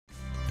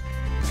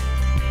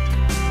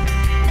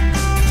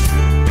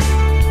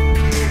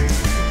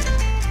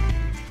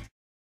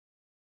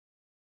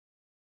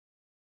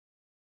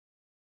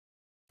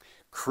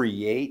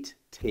Create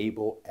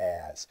table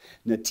as.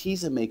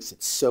 Netezza makes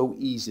it so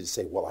easy to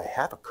say, well, I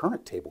have a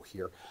current table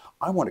here.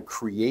 I want to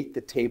create the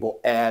table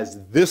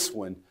as this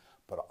one,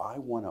 but I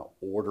want to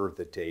order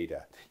the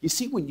data. You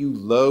see, when you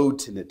load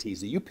to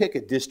Netezza, you pick a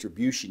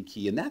distribution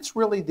key, and that's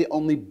really the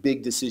only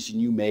big decision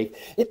you make.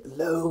 It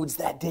loads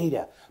that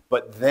data.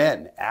 But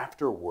then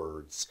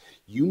afterwards,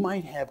 you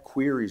might have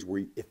queries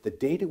where if the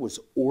data was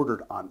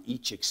ordered on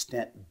each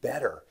extent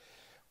better,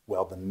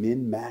 well, the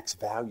min-max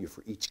value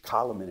for each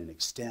column in an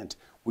extent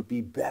would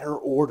be better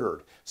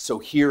ordered. So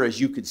here, as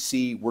you can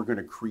see, we're going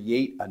to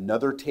create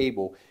another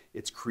table.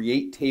 It's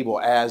create table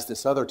as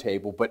this other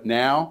table, but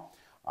now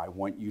I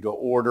want you to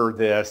order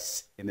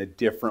this in a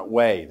different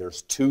way.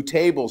 There's two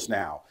tables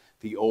now,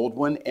 the old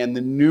one and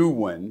the new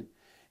one,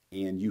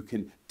 and you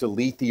can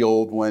delete the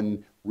old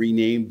one,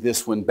 rename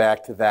this one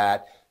back to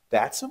that.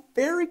 That's a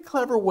very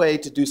clever way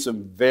to do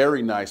some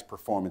very nice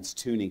performance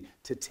tuning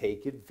to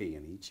take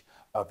advantage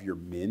of your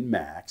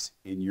min-max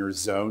in your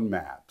zone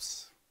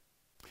maps.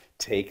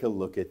 Take a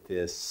look at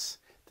this.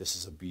 This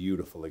is a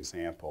beautiful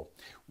example.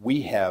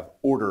 We have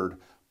ordered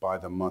by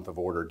the month of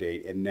order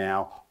date, and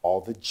now all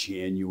the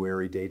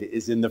January data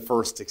is in the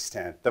first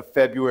extent. The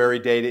February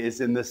data is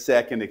in the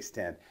second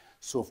extent.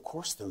 So of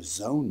course those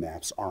zone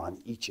maps are on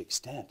each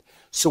extent.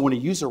 So when a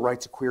user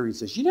writes a query and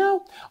says, you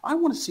know, I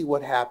want to see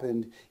what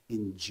happened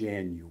in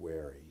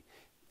January,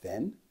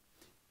 then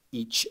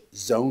each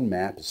zone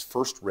map is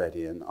first read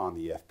in on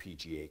the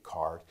FPGA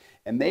card,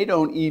 and they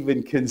don't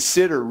even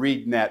consider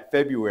reading that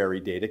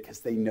February data because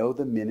they know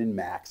the min and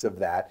max of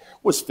that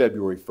was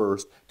February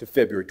 1st to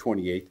February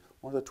 28th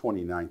or the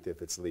 29th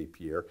if it's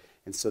leap year.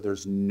 And so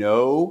there's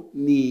no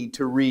need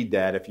to read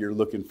that if you're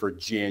looking for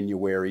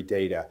January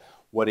data.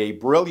 What a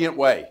brilliant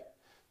way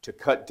to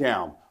cut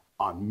down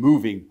on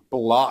moving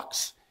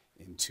blocks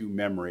into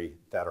memory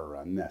that are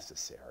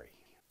unnecessary.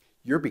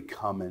 You're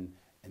becoming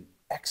an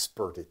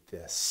expert at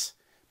this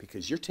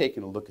because you're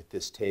taking a look at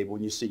this table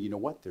and you say, you know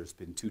what, there's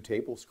been two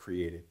tables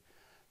created.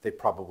 They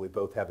probably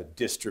both have a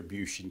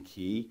distribution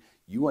key.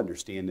 You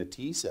understand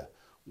Netezza.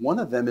 One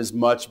of them is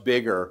much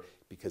bigger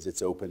because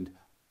it's opened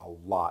a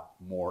lot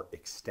more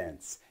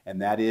extents, and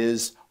that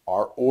is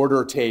our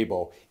order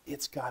table.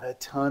 It's got a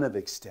ton of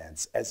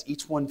extents. As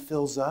each one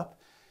fills up,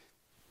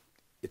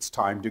 it's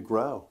time to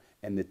grow.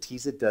 And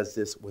Netezza does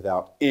this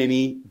without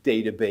any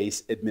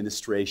database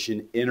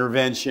administration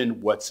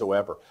intervention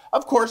whatsoever.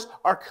 Of course,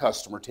 our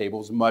customer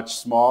table is much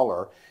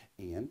smaller,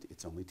 and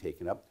it's only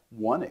taken up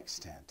one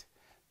extent.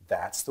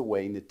 That's the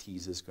way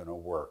Netezza is going to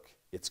work.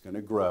 It's going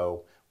to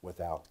grow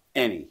without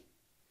any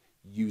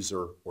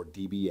user or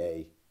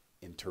DBA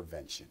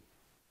intervention.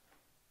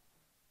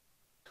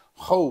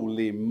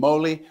 Holy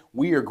moly,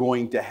 we are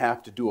going to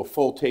have to do a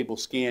full table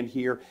scan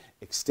here.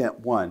 Extent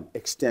 1,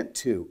 extent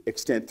 2,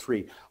 extent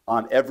 3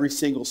 on every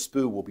single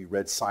SPU will be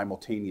read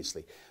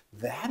simultaneously.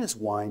 That is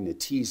why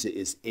Netezza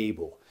is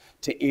able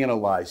to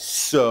analyze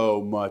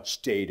so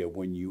much data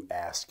when you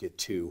ask it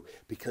to,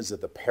 because of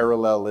the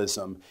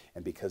parallelism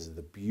and because of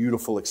the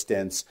beautiful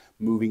extents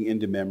moving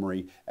into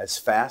memory as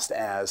fast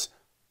as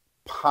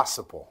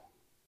possible.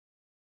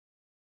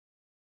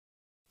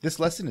 This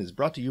lesson is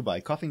brought to you by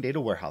Coffing Data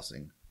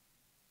Warehousing.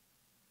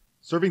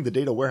 Serving the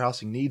data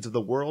warehousing needs of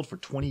the world for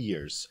 20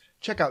 years.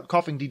 Check out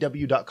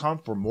coffingdw.com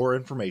for more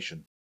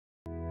information.